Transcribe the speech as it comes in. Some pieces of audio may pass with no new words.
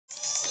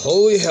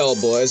Holy hell,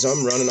 boys,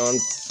 I'm running on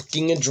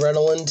fucking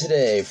adrenaline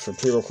today for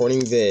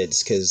pre-recording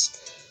vids, because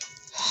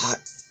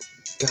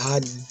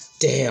god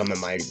damn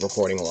am I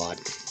recording a lot.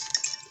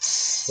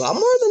 A lot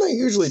more than I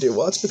usually do.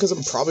 Well, that's because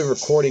I'm probably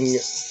recording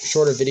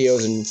shorter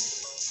videos in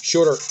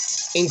shorter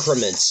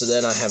increments, so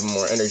then I have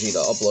more energy to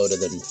upload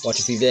and then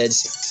watch a few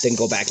vids, then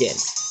go back in.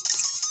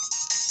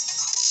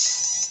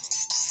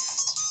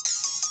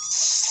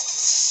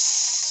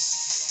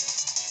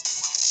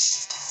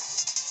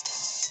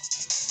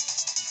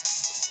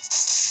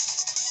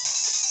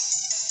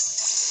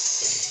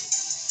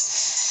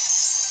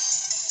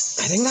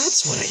 I think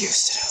that's what I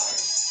used to do.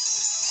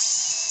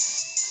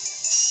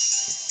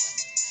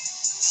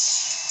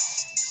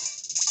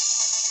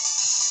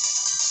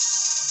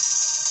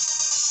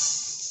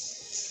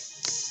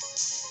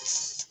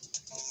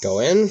 Go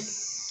in.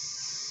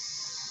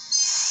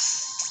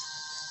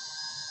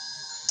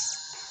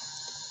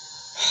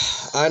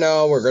 I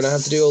know, we're gonna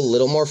have to do a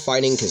little more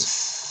fighting,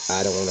 because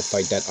I don't want to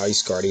fight that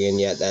Ice Guardian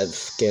yet. That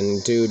fucking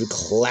dude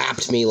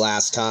clapped me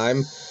last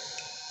time.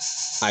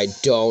 I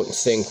don't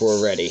think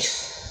we're ready.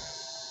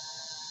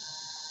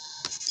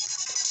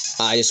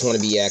 I just want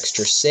to be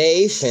extra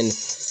safe and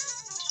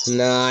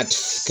not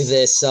fuck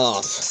this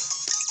up.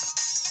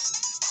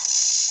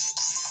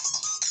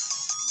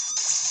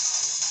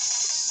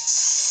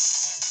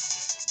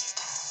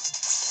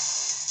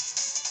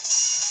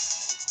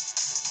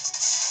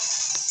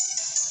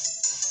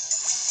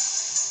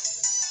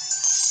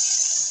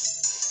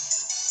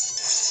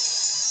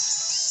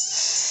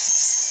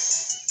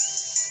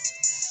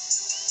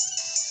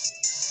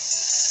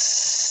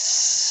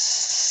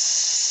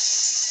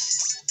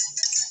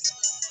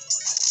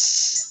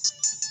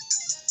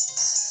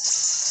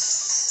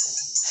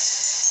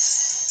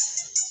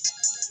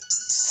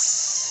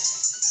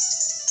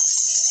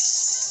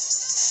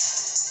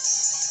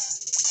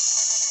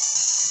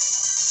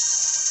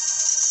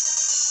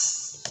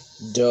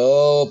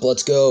 Dope,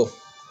 let's go.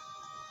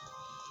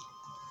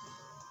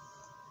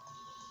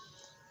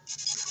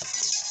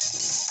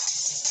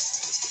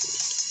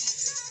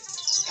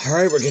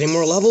 Alright, we're getting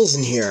more levels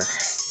in here.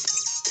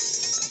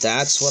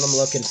 That's what I'm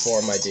looking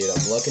for, my dude.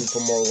 I'm looking for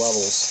more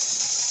levels.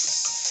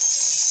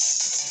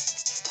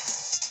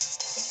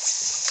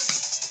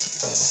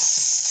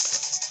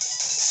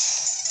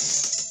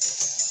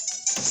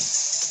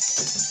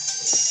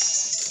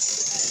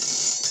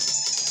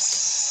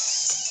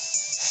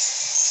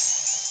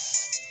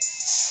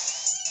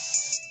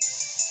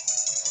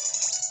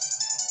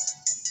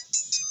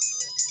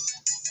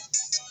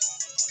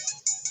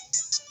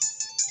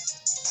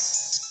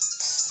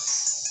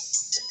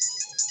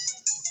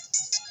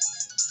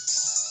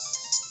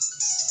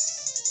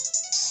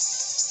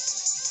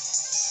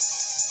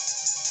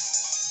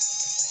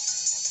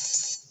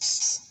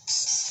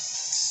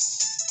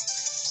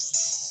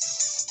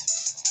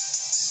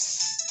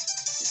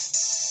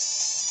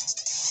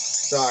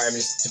 Sorry, I'm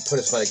just to put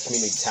us by the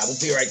community tab. We'll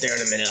be right there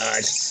in a minute.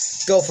 Alright,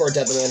 go for it,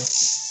 Deadman.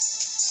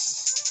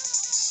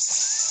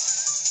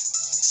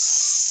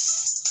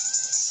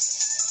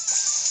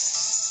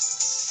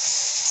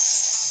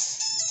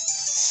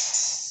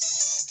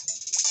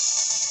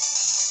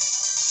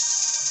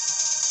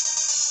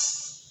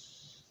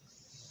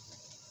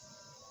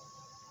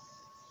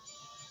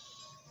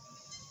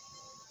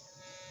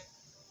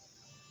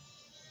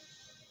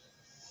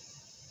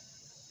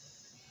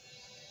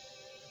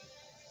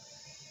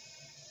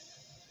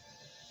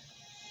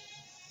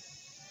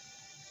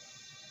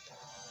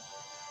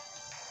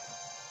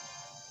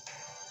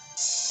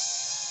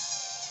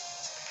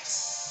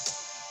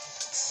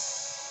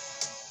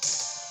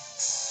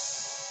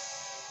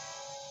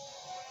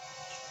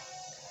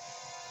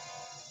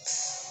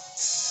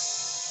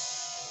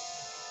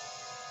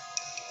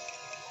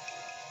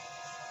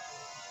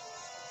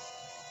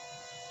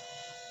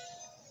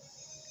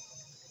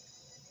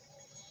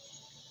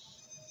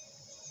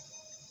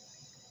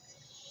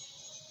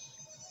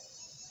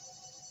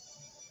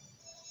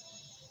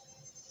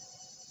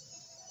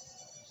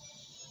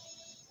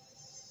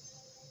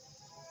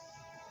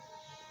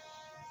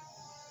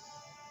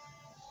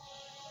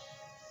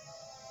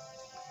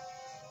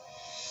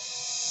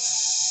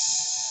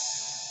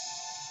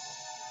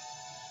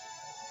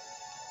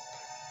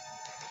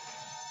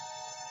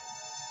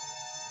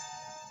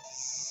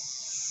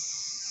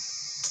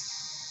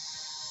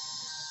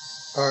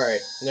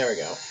 Alright, there we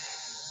go.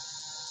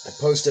 I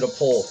posted a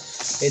poll.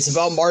 It's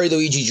about Mario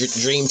Luigi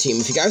Dream Team.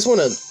 If you guys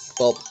want to,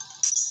 well,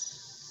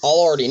 I'll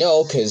already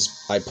know, because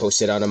I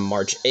posted on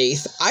March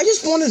 8th. I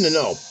just wanted to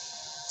know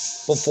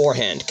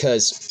beforehand,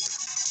 because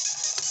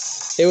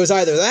it was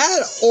either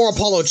that or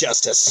Apollo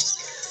Justice.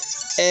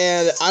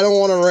 And I don't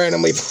want to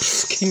randomly put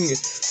fucking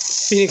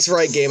Phoenix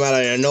Wright game out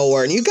of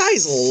nowhere. And you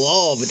guys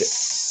loved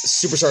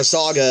Superstar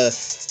Saga,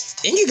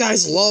 and you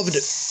guys loved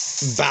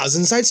Bowser's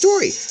Inside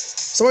Story.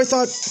 So I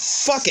thought,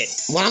 fuck it,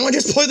 why don't I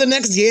just play the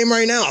next game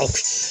right now?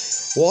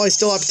 Well, I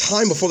still have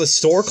time before the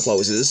store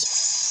closes.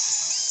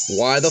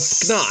 Why the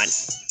fuck not?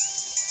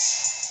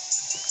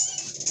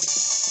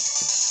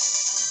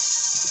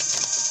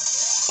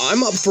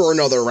 I'm up for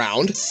another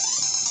round.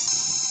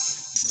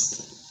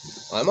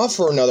 I'm up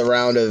for another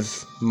round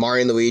of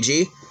Mario and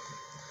Luigi.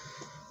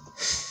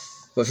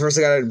 But first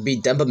I gotta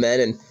beat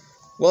Dempamen, and...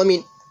 Well, I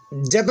mean,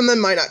 Dempamen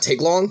might not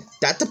take long.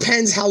 That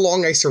depends how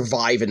long I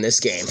survive in this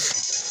game.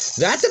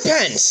 That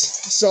depends!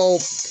 So,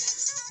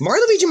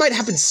 Mario and Luigi might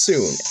happen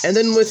soon. And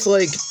then with,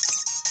 like,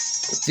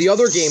 the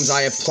other games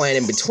I have planned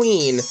in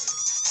between,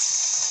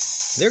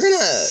 they're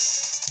gonna...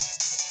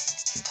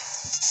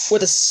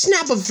 with a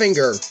snap of a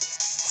finger,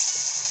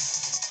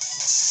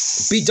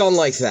 be done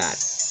like that.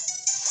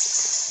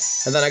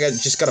 And then I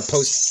just gotta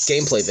post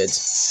gameplay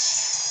vids.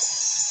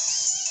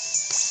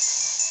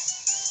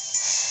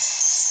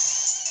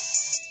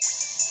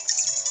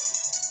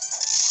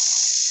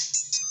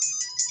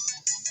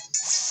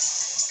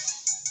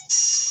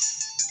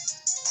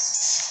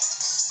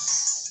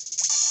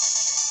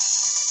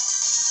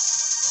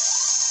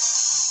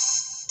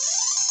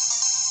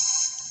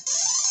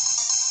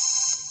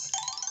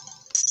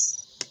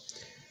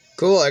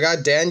 Cool, I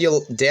got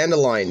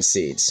dandelion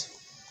seeds.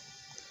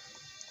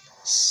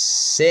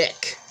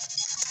 Sick.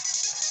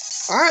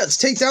 Alright, let's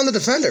take down the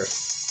defender.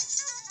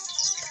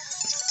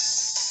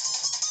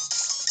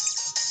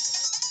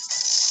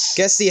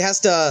 Guess he has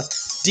to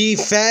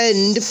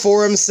defend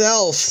for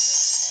himself.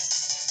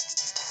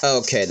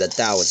 Okay,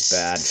 that was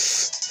bad.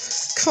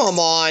 Come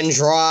on,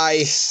 Dry.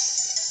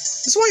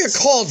 That's why you're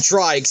called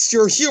Dry, 'cause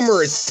your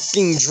humor is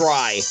fucking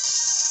dry.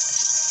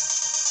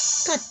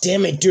 God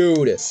damn it,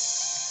 dude.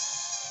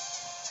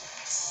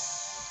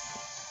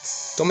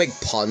 Don't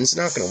make puns.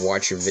 I'm not gonna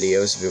watch your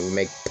videos if you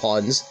make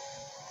puns.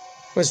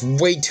 That's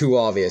way too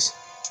obvious.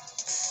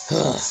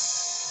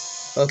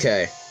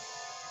 Okay.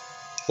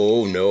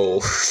 Oh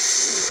no.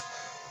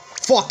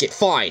 Fuck it.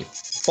 Fine.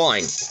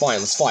 Fine.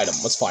 Let's fight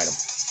him.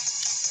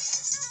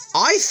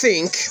 I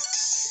think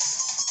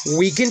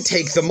we can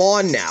take them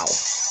on now.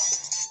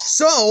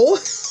 So,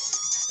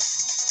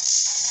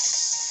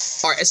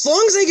 alright, as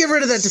long as I get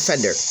rid of that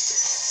defender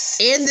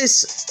and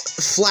this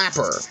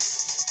flapper,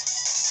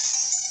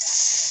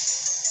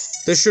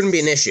 there shouldn't be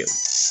an issue.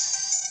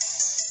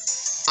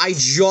 I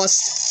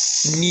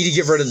just need to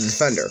get rid of the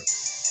defender.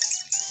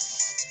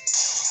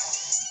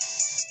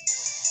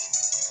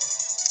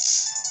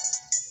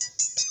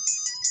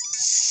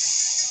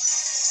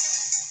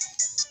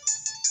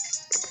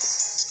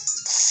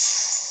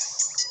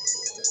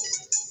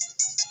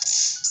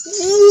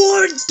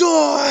 What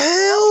the